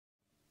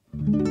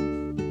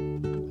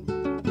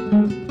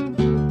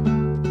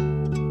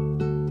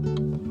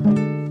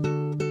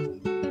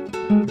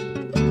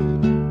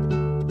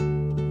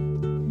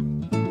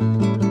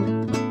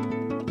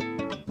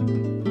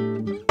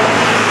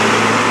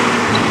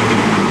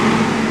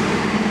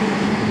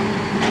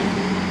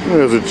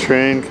There's a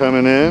train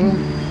coming in.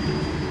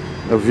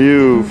 A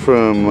view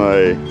from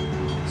my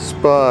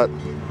spot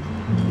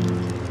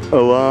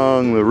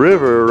along the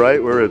river,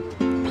 right where it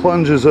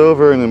plunges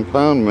over an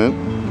impoundment.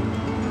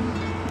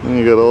 And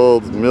you got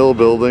old mill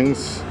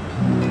buildings,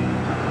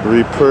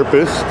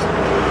 repurposed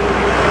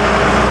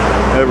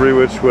every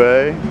which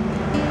way.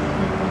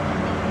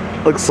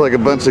 Looks like a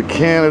bunch of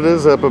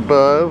Canadas up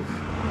above,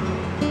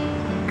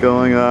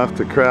 going off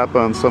to crap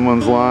on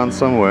someone's lawn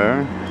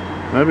somewhere.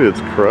 Maybe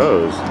it's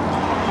crows.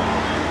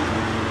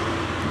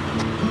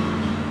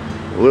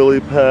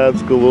 Lily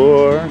pads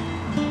galore.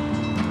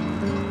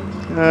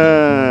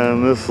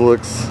 And this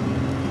looks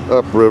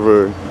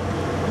upriver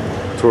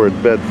toward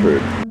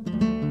Bedford.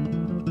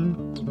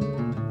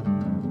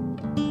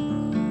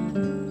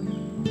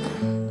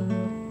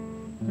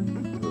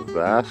 The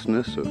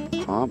vastness of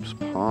Pomps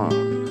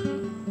Pond.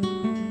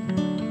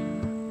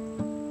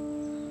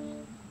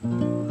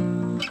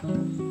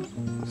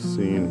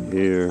 Seen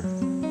here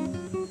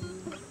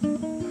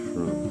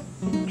from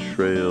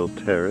Trail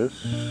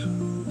Terrace,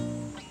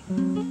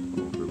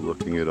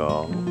 overlooking it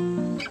all.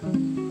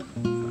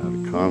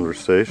 Had a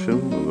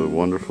conversation with a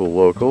wonderful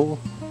local,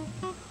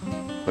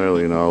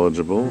 highly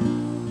knowledgeable.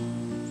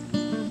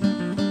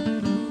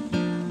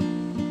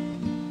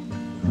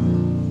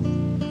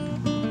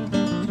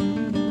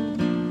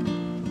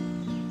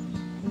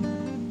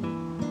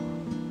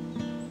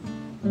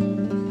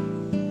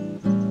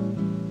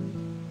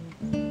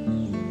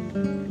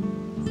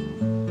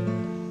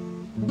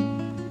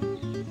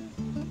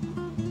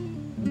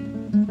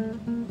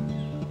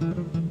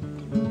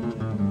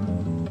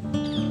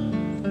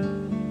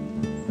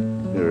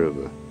 Hear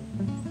the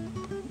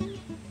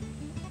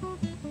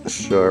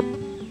sharp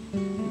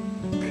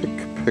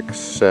pick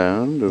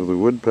sound of the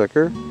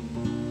woodpecker.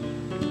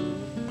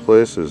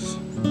 Place is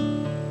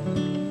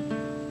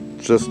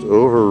just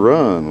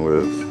overrun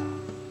with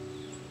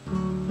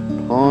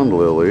pond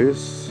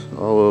lilies.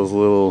 All those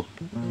little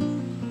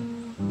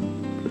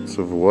bits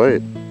of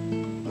white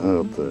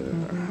out there.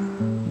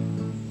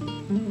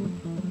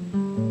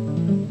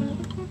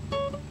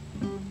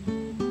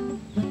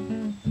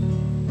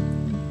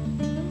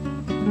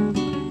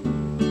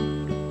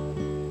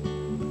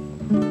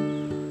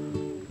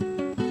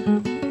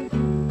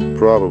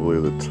 Probably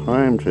the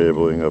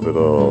timetabling of it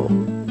all.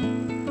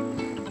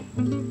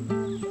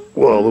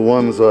 Well, the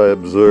ones I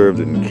observed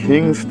in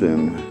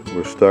Kingston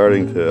were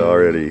starting to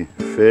already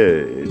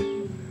fade.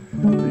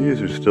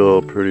 These are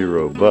still pretty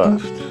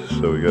robust,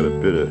 so we got a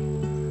bit of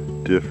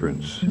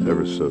difference,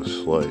 ever so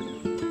slight,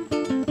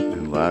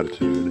 in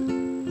latitude.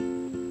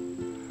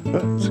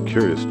 Oh, it's a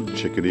curious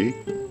chickadee.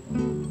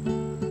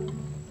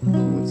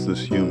 What's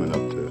this human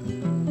up to?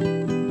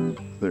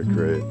 They're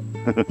great.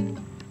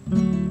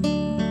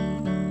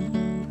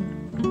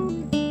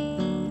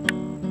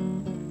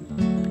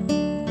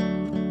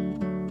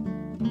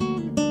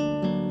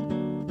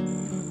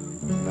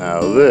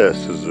 Now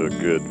this is a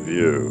good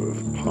view of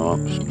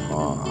Pomps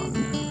Pond.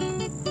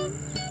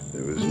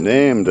 It was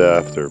named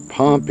after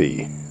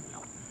Pompey,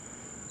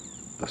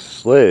 a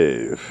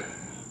slave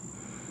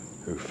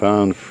who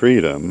found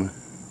freedom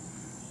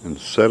and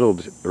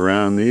settled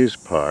around these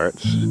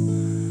parts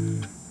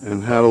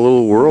and had a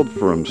little world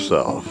for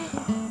himself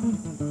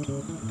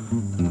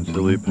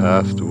until he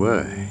passed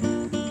away.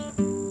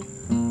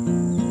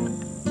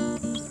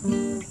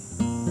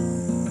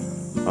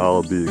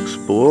 I'll be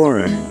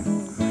exploring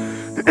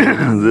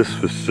this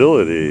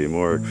facility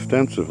more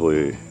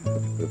extensively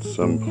at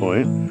some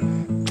point.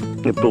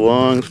 It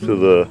belongs to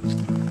the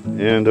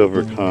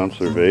Andover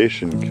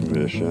Conservation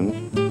Commission,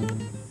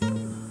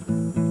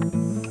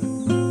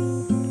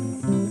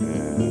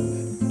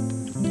 and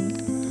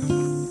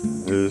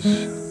is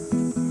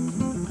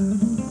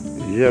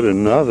yet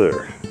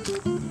another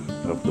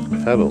of the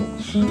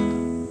petals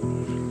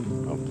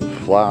of the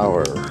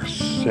flower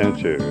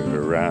centered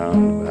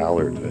around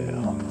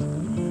Ballardvale.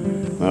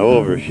 Now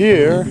over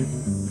here,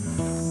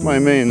 my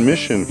main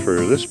mission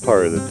for this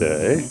part of the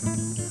day,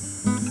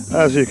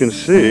 as you can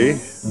see,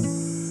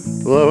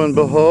 lo and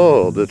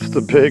behold, it's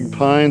the big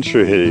pine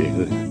tree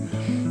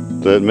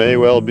that may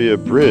well be a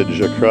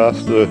bridge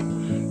across the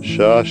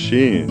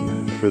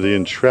Shawsheen for the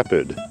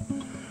intrepid.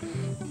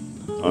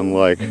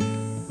 Unlike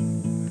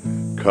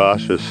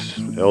cautious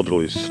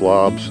elderly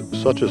slobs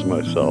such as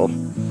myself.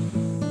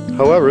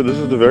 However, this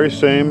is the very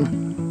same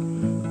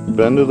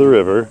bend of the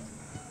river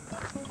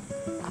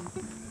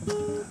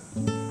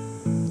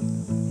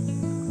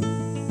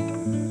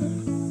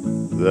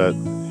that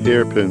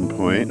hairpin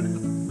point,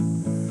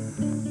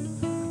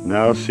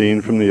 now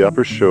seen from the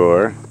upper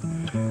shore,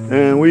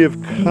 and I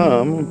have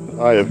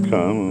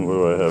come, what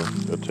do I have,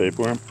 a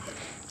tapeworm?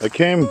 I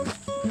came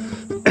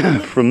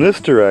from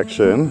this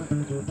direction,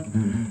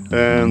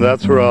 and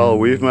that's where I'll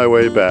weave my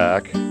way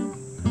back,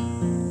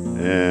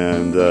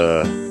 and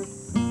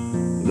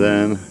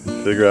then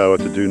figure out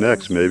what to do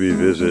next. Maybe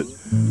visit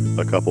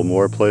a couple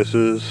more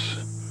places